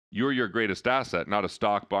You're your greatest asset, not a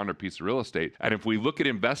stock, bond, or piece of real estate. And if we look at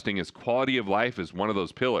investing as quality of life as one of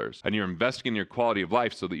those pillars, and you're investing in your quality of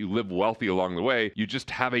life so that you live wealthy along the way, you just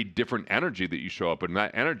have a different energy that you show up. And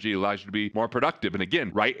that energy allows you to be more productive. And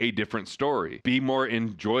again, write a different story. Be more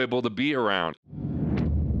enjoyable to be around.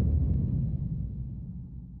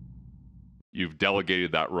 You've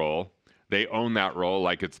delegated that role. They own that role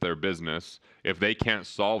like it's their business. If they can't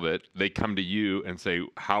solve it, they come to you and say,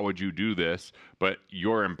 how would you do this? But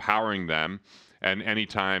you're empowering them. And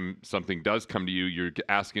anytime something does come to you, you're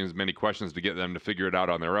asking as many questions to get them to figure it out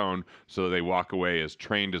on their own so they walk away as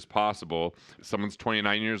trained as possible. Someone's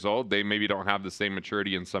 29 years old, they maybe don't have the same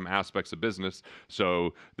maturity in some aspects of business.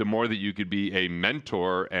 So the more that you could be a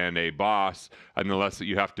mentor and a boss, and the less that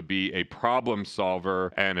you have to be a problem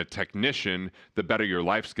solver and a technician, the better your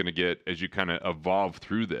life's going to get as you kind of evolve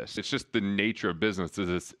through this. It's just the nature of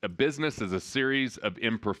business. A business is a series of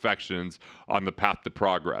imperfections on the path to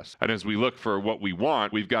progress. And as we look for what we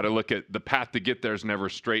want, we've got to look at the path to get there is never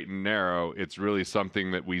straight and narrow. It's really something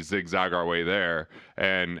that we zigzag our way there.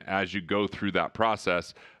 And as you go through that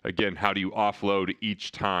process, again, how do you offload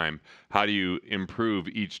each time? How do you improve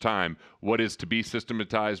each time? What is to be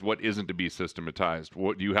systematized? What isn't to be systematized?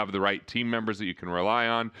 What do you have the right team members that you can rely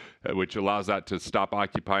on, which allows that to stop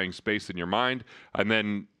occupying space in your mind? And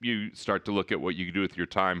then you start to look at what you can do with your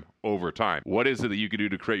time over time. What is it that you can do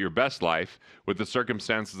to create your best life with the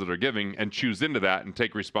circumstances that are giving, and choose into that and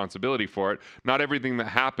take responsibility for it? Not everything that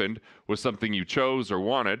happened was something you chose or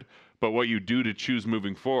wanted, but what you do to choose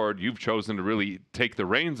moving forward, you've chosen to really take the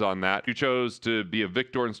reins on that. You chose to be a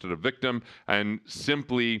victor instead of victim and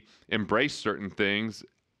simply embrace certain things,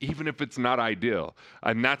 even if it's not ideal.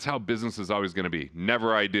 And that's how business is always going to be.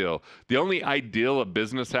 Never ideal. The only ideal a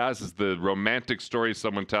business has is the romantic story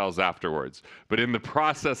someone tells afterwards. But in the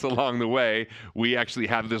process along the way, we actually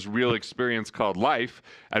have this real experience called life,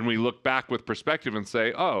 and we look back with perspective and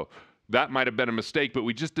say, oh, that might have been a mistake, but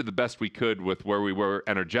we just did the best we could with where we were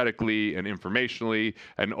energetically and informationally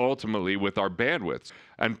and ultimately with our bandwidths.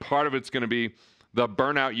 And part of it's going to be the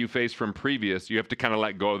burnout you face from previous. You have to kind of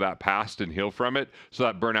let go of that past and heal from it so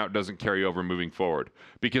that burnout doesn't carry over moving forward.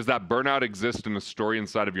 Because that burnout exists in a story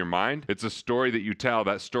inside of your mind. It's a story that you tell.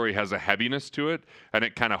 That story has a heaviness to it, and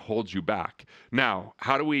it kind of holds you back. Now,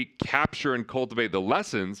 how do we capture and cultivate the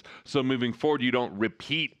lessons so moving forward you don't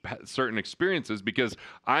repeat certain experiences? Because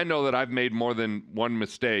I know that I've made more than one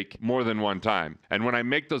mistake more than one time. And when I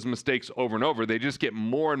make those mistakes over and over, they just get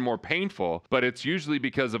more and more painful. But it's usually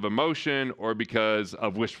because of emotion or because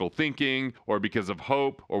of wishful thinking or because of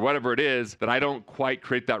hope or whatever it is, that I don't quite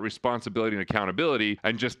create that responsibility and accountability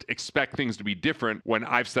and just expect things to be different when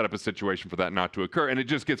I've set up a situation for that not to occur. And it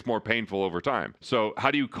just gets more painful over time. So how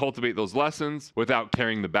do you cultivate those lessons without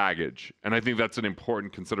carrying the baggage? And I think that's an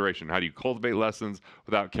important consideration. How do you cultivate lessons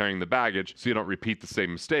without carrying the baggage so you don't repeat the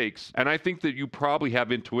same mistakes? And I think that you probably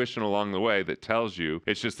have intuition along the way that tells you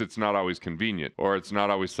it's not always convenient, or it's not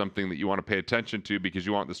always something that you want to pay attention to because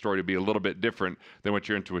you want the story to be a little bit different than what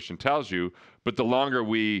your intuition tells you. But the longer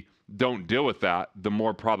we don't deal with that, the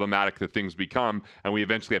more problematic the things become, and we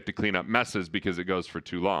eventually have to clean up messes because it goes for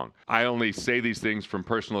too long. I only say these things from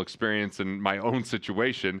personal experience and my own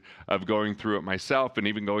situation of going through it myself and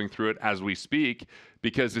even going through it as we speak,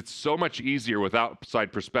 because it's so much easier with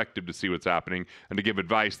outside perspective to see what's happening and to give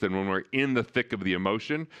advice than when we're in the thick of the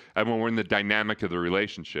emotion and when we're in the dynamic of the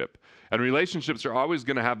relationship. And relationships are always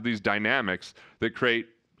going to have these dynamics that create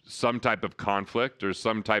some type of conflict or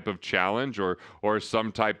some type of challenge or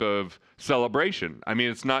some type of celebration. I mean,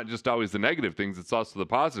 it's not just always the negative things, it's also the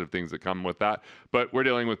positive things that come with that. But we're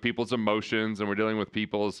dealing with people's emotions, and we're dealing with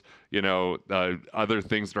people's, other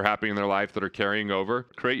things that are happening in their life that are carrying over.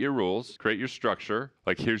 Create your rules, create your structure.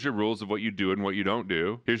 Like, here's your rules of what you do and what you don't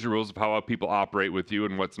do. Here's your rules of how people operate with you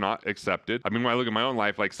and what's not accepted. I mean, when I look at my own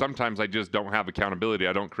life, like, sometimes I just don't have accountability.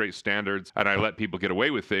 I don't create standards and I let people get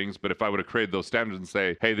away with things. But if I would have created those standards and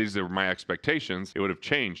say, hey, these are my expectations, it would have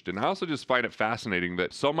changed. And I also just find it fascinating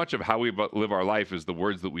that so much of how we live our life is the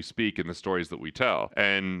words that we speak and the stories that we tell.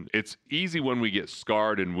 And it's easy when we get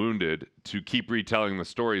scarred and wounded to keep retelling the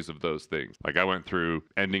stories of those things. Like, I went through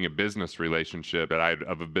ending a business relationship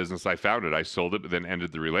of a business I founded. I sold it, but then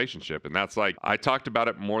ended the relationship. And that's like, I talked about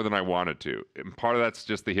it more than I wanted to. And part of that's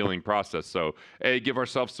just the healing process. So, give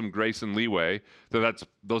ourselves some grace and leeway. So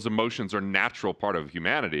those emotions are natural part of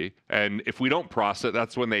humanity. And if we don't process it,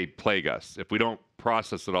 that's when they plague us. If we don't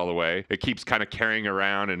process it all the way, it keeps kind of carrying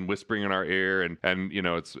around and whispering in our ear, and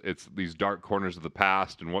it's these dark corners of the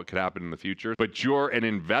past and what could happen in the future. But you're an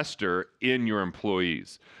investor in your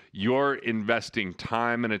employees. you're investing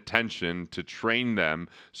time and attention to train them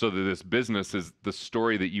so that this business is the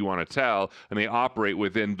story that you want to tell, and they operate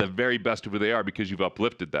within the very best of who they are because you've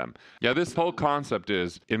uplifted them. Yeah, this whole concept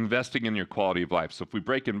is investing in your quality of life. So if we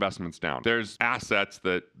break investments down, there's assets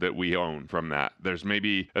that we own from that. There's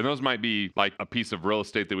maybe, and those might be like a piece of real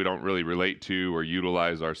estate that we don't really relate to or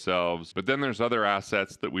utilize ourselves. But then there's other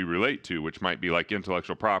assets that we relate to, which might be like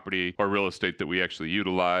intellectual property or real estate that we actually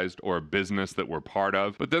utilized or a business that we're part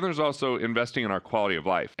of. But then there's also investing in our quality of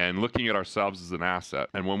life and looking at ourselves as an asset.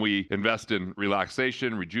 And when we invest in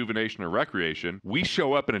relaxation, rejuvenation, or recreation, we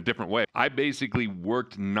show up in a different way. I basically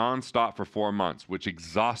worked nonstop for 4 months, which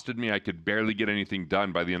exhausted me. I could barely get anything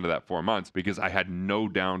done by the end of that 4 months because I had no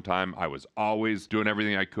downtime. I was always doing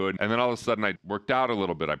everything I could. And then all of a sudden I worked out a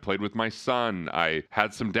little bit. I played with my son. I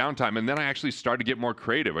had some downtime. And then I actually started to get more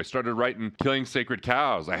creative. I started writing Killing Sacred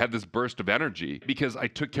Cows. I had this burst of energy because I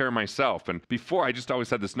took care of myself. And before, I just always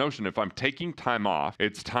had this notion, if I'm taking time off,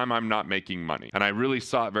 it's time I'm not making money. And I really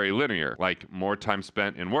saw it very linear, like more time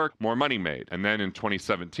spent in work, more money made. And then in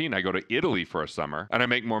 2017, I go to Italy for a summer and I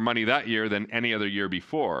make more money that year than any other year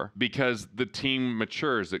before because the team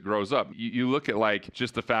matures, it grows up. You look at like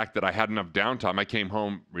just the fact that I had enough downtime. I came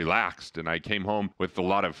home relaxed and I came home with a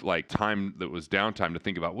lot of like time that was downtime to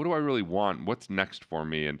think about what do I really want? What's next for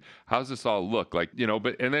me? And how's this all look like, you know,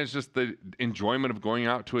 but, and then it's just the enjoyment of going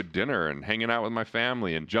out to a dinner and hanging out with my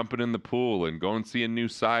family and jumping in the pool and going seeing new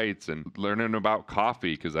sites and learning about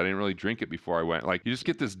coffee because I didn't really drink it before I went. Like you just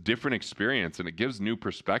get this different experience and it gives new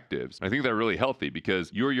perspectives. I think they're really healthy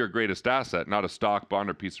because you're your greatest asset, not a stock, bond,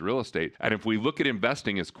 or piece of real estate. And if we look at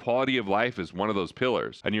investing as quality of life as one of those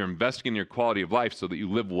pillars, and you're investing in your quality of life so that you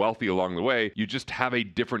live wealthy along the way, you just have a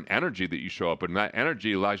different energy that you show up, and that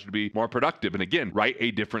energy allows you to be more productive. And again, write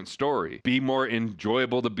a different story, be more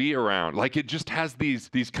enjoyable to be around. Like it just has these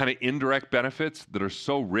kind of indirect benefits that are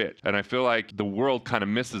so rich. And I feel like the world kind of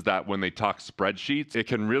misses that when they talk spreadsheets. It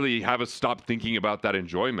can really have us stop thinking about that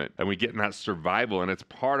enjoyment, and we get in that survival, and it's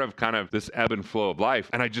part of kind of this ebb and flow of life.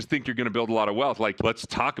 And I just think you're going to build a lot of wealth. Like, let's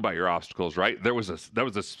talk about your obstacles, right? That was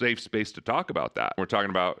a safe space to talk about that. We're talking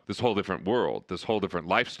about this whole different world, this whole different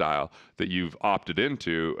lifestyle that you've opted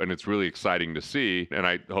into, and it's really exciting to see. And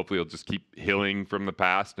I hopefully you'll just keep healing from the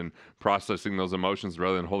past and processing those emotions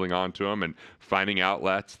rather than holding on to them, and finding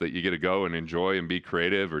outlets that you get to go and enjoy and be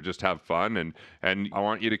creative or just have fun. And I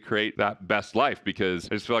want you to create that best life, because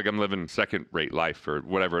I just feel like I'm living second-rate life or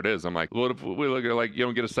whatever it is. I'm like, what if we look at like you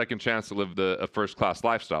don't get a second chance to live a first-class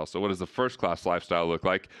lifestyle? So what does the first-class lifestyle look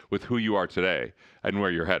like with who you are today and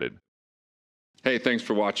where you're headed? Hey, thanks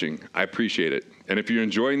for watching. I appreciate it. And if you're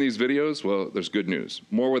enjoying these videos, well, there's good news.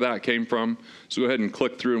 More where that came from. So go ahead and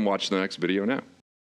click through and watch the next video now.